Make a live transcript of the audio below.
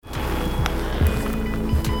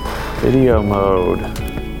Video mode.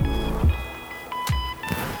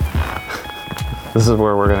 This is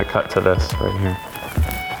where we're gonna cut to this right here.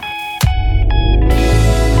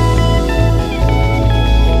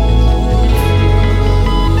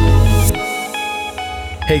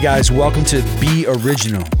 Hey guys, welcome to Be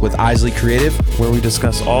Original with Isley Creative, where we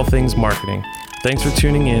discuss all things marketing. Thanks for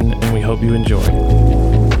tuning in, and we hope you enjoy.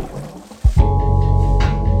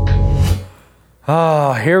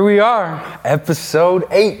 Oh, here we are, episode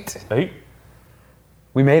 8.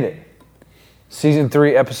 We made it. Season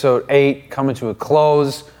 3, episode 8, coming to a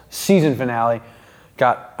close. Season finale.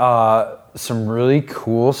 Got some really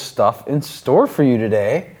cool stuff in store for you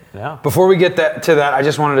today. Yeah. Before we get to that, I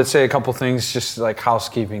just wanted to say a couple things, just like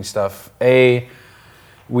housekeeping stuff.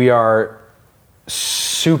 We are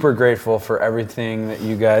super grateful for everything that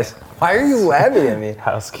you guys... Why are you laughing at me?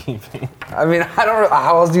 Housekeeping. I mean, I don't know.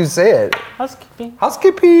 How else do you say it? Housekeeping.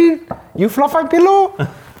 Housekeeping. You fluffy pillow.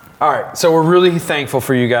 All right. So we're really thankful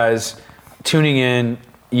for you guys tuning in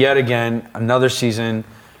yet again, another season.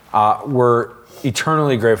 We're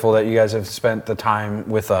eternally grateful that you guys have spent the time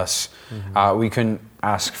with us. Mm-hmm. We couldn't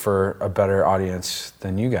ask for a better audience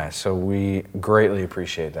than you guys, so we greatly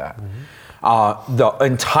appreciate that. Mm-hmm. The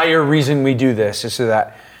entire reason we do this is so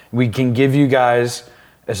that we can give you guys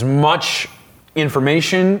as much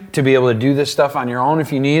information to be able to do this stuff on your own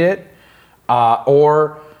if you need it,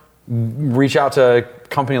 or reach out to a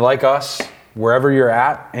company like us wherever you're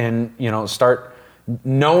at and start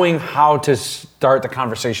knowing how to start the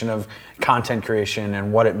conversation of content creation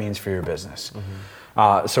and what it means for your business.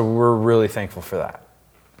 Mm-hmm. So we're really thankful for that.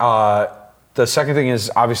 The second thing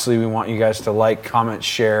is, obviously, we want you guys to like, comment,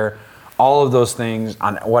 share, all of those things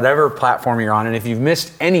on whatever platform you're on. And if you've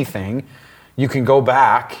missed anything, you can go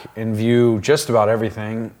back and view just about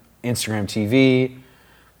everything. Instagram TV,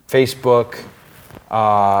 Facebook,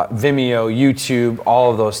 Vimeo, YouTube,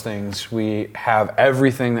 all of those things. We have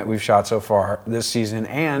everything that we've shot so far this season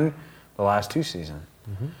and the last 2 seasons.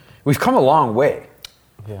 Mm-hmm. We've come a long way.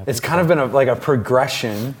 Yeah, it's kind of been a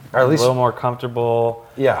progression, or at least a little more comfortable.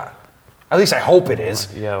 Yeah, at least I hope it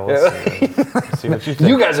is. Yeah, we'll see. We'll see what you think.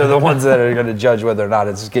 You guys are the ones that are going to judge whether or not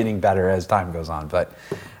it's getting better as time goes on. But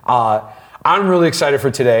I'm really excited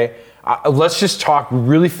for today. Let's just talk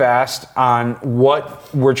really fast on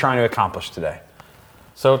what we're trying to accomplish today.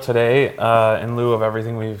 So today, in lieu of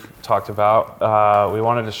everything we've talked about, we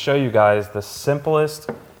wanted to show you guys the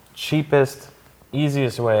simplest, cheapest,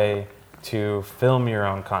 easiest way to film your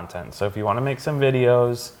own content. So if you want to make some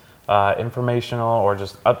videos, informational or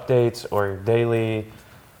just updates or your daily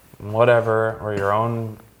whatever, or your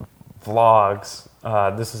own vlogs,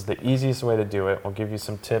 this is the easiest way to do it. We'll give you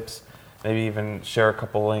some tips, maybe even share a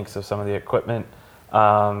couple links of some of the equipment.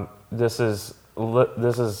 This is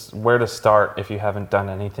where to start if you haven't done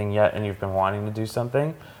anything yet and you've been wanting to do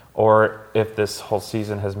something, or if this whole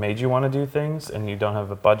season has made you want to do things and you don't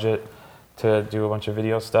have a budget to do a bunch of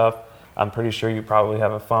video stuff. I'm pretty sure you probably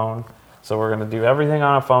have a phone. So we're going to do everything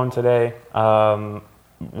on a phone today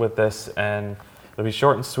with this, and it'll be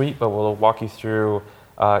short and sweet, but we'll walk you through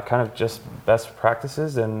kind of just best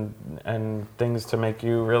practices and things to make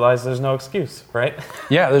you realize there's no excuse, right?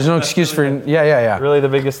 Yeah, there's no excuse for... Yeah. Really the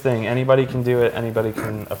biggest thing. Anybody can do it. Anybody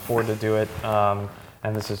can afford to do it.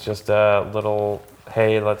 And this is just a little,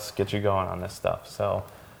 hey, let's get you going on this stuff. So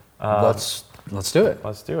let's do it.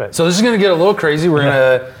 Let's do it. So this is going to get a little crazy. We're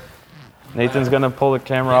going to... Nathan's going to pull the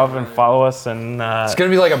camera off and follow us. And it's going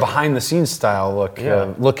to be like a behind-the-scenes style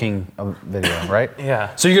looking video, right?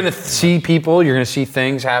 Yeah. So you're going to see people, you're going to see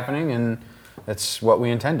things happening, and that's what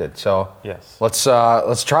we intended. So yes, let's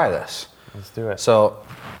try this. Let's do it. So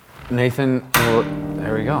Nathan,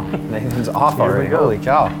 there we go. Nathan's off already. Holy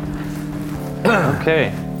cow.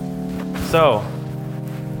 Okay. So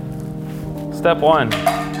step 1,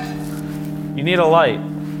 you need a light.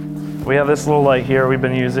 We have this little light here we've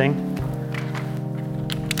been using.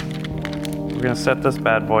 We're gonna set this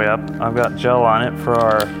bad boy up. I've got gel on it for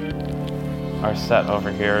our set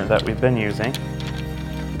over here that we've been using.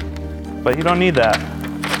 But you don't need that.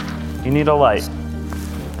 You need a light.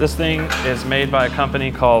 This thing is made by a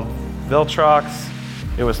company called Viltrox.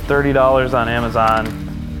 It was $30 on Amazon.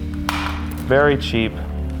 Very cheap.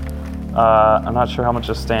 I'm not sure how much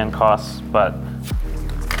a stand costs, but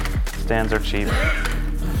stands are cheap.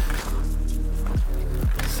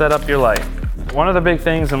 Set up your light. One of the big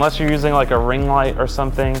things, unless you're using like a ring light or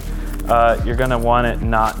something, you're gonna want it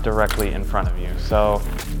not directly in front of you. So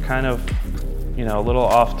kind of, a little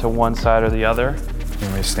off to one side or the other. You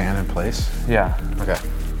want me to stand in place? Yeah. Okay.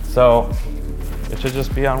 So it should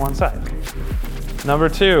just be on one side. Number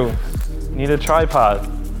 2, need a tripod.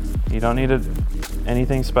 You don't need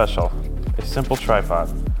anything special. A simple tripod.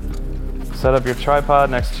 set up your tripod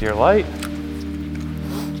next to your light.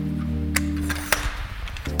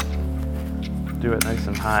 Do it nice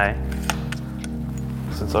and high,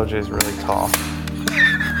 since OJ's really tall.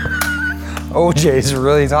 OJ's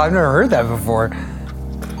really tall. I've never heard that before.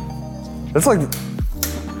 That's like...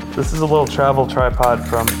 This is a little travel tripod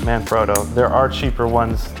from Manfrotto. There are cheaper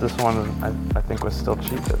ones. This one, I think, was still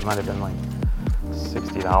cheap. It might have been like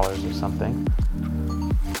 $60 or something.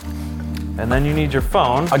 And then you need your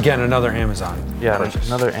phone. Again, another Amazon purchase.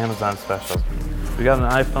 Another Amazon special. We got an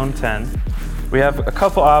iPhone 10. We have a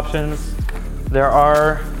couple options. There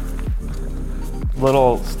are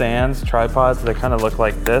little stands, tripods. They kind of look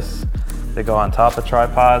like this. They go on top of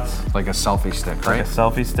tripods. Like a selfie stick, right? Like a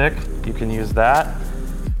selfie stick. You can use that.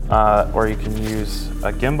 Or you can use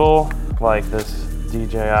a gimbal like this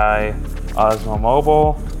DJI Osmo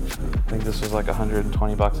Mobile. I think this was like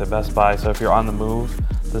 $120 at Best Buy. So if you're on the move,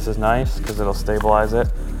 this is nice because it'll stabilize it.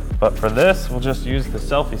 But for this, we'll just use the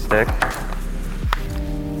selfie stick.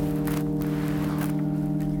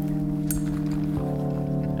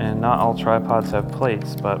 And not all tripods have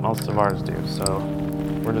plates, but most of ours do. So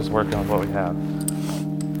we're just working with what we have.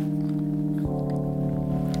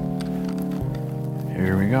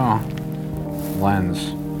 Here we go.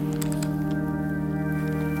 Lens.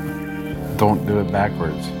 Don't do it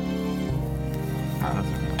backwards.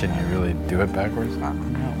 Can you really do it backwards? I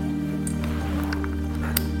don't know.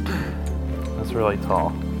 That's really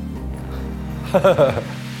tall.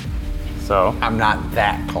 So I'm not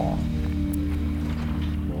that tall.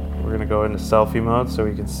 we're gonna go into selfie mode so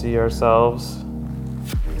we can see ourselves.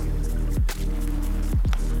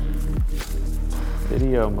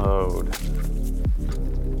 Video mode.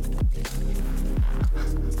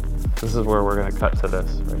 This is where we're gonna cut to this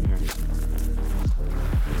right here.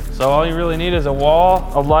 So all you really need is a wall,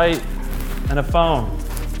 a light, and a phone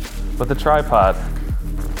with a tripod.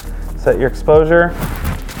 Set your exposure,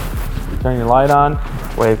 turn your light on,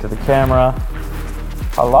 wave to the camera.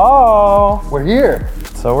 Hello? We're here.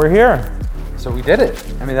 So we're here. So we did it.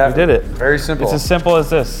 I mean, We did it. Very simple. It's as simple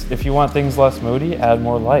as this. If you want things less moody, add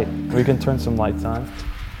more light. We can turn some lights on.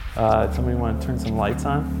 Somebody want to turn some lights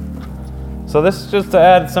on? So this is just to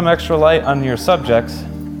add some extra light on your subjects.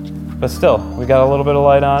 But still, we got a little bit of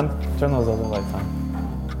light on. Turn those other lights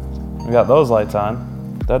on. We got those lights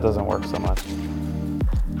on. That doesn't work so much.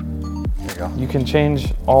 There you go. You can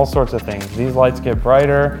change all sorts of things. These lights get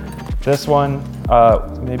brighter. This one,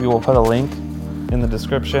 maybe we'll put a link in the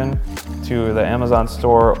description to the Amazon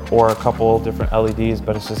store or a couple different LEDs,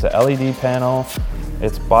 but it's just an LED panel.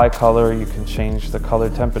 It's bi-color. You can change the color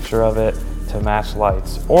temperature of it to match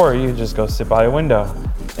lights, or you just go sit by a window.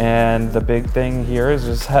 And the big thing here is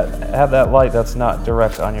just have that light that's not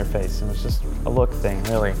direct on your face. And it's just a look thing,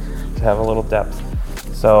 really, to have a little depth.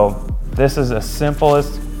 So this is the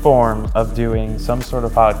simplest form of doing some sort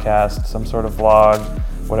of podcast, some sort of vlog,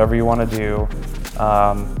 whatever you want to do.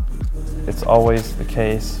 It's always the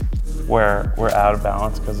case where we're out of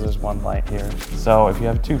balance because there's one light here. So if you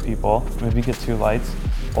have two people, maybe get two lights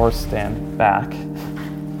or stand back.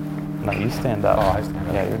 No, you stand up. Oh, I stand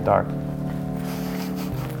up. Yeah, you're dark.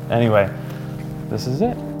 Anyway, this is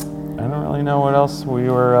it. I don't really know what else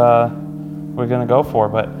we're gonna go for,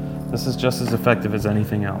 but this is just as effective as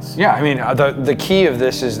anything else. Yeah, I mean, the key of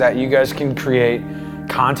this is that you guys can create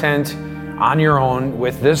content on your own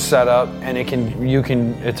with this setup, and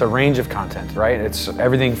it's a range of content, right? It's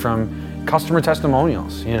everything from customer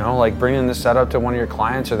testimonials, like bringing this setup to one of your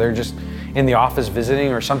clients, or they're just in the office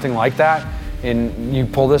visiting or something like that, and you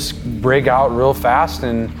pull this rig out real fast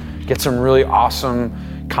and get some really awesome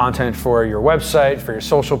content for your website, for your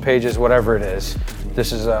social pages, whatever it is.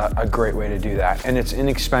 This is a great way to do that. And it's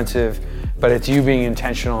inexpensive, but it's you being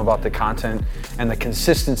intentional about the content and the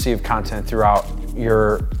consistency of content throughout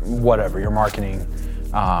your marketing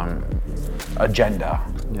agenda.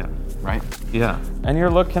 Yeah. Right? Yeah. And your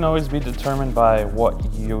look can always be determined by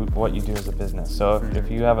what you do as a business. So if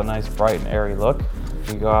you have a nice bright and airy look,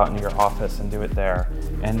 you go out into your office and do it there.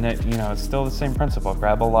 And it's still the same principle.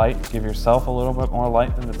 Grab a light, give yourself a little bit more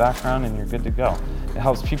light in the background, and you're good to go. It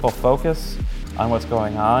helps people focus on what's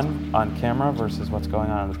going on camera versus what's going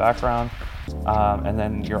on in the background. And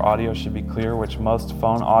then your audio should be clear, which most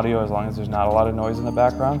phone audio, as long as there's not a lot of noise in the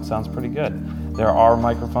background, sounds pretty good. There are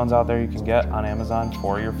microphones out there you can get on Amazon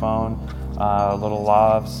for your phone, little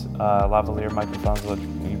lavalier microphones that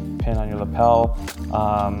you pin on your lapel,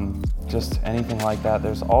 just anything like that.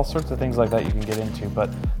 There's all sorts of things like that you can get into, but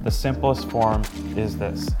the simplest form is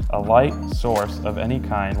this: a light source of any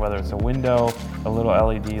kind, whether it's a window, a little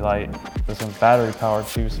LED light. This one's battery powered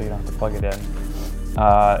too, so you don't have to plug it in.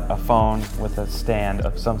 a phone with a stand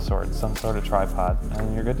of some sort of tripod,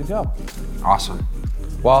 and you're good to go. Awesome.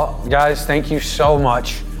 Well, guys, thank you so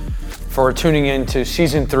much for tuning in to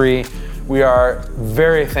season 3. We are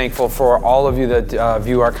very thankful for all of you that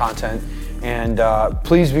view our content. And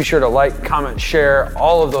please be sure to like, comment, share,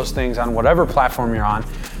 all of those things on whatever platform you're on.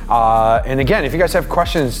 And again, if you guys have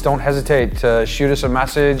questions, don't hesitate to shoot us a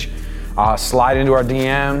message, slide into our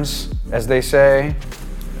DMs, as they say.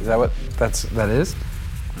 Is that what that is?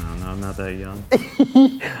 I don't know, I'm not that young.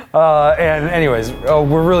 And anyways,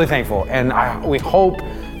 we're really thankful. And we hope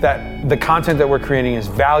that the content that we're creating is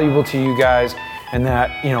valuable to you guys, and that,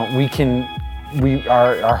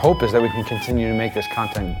 our hope is that we can continue to make this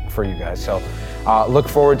content for you guys. So look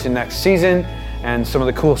forward to next season and some of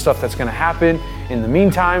the cool stuff that's going to happen. In the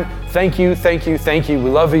meantime, thank you. We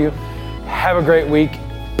love you. Have a great week.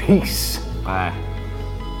 Peace. Bye.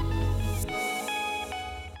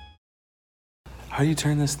 How do you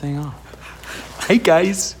turn this thing off? Hey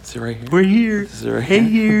guys, Is it right here? we're here. Is it right Hey here?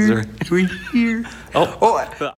 here, Is it right- we're here. Oh.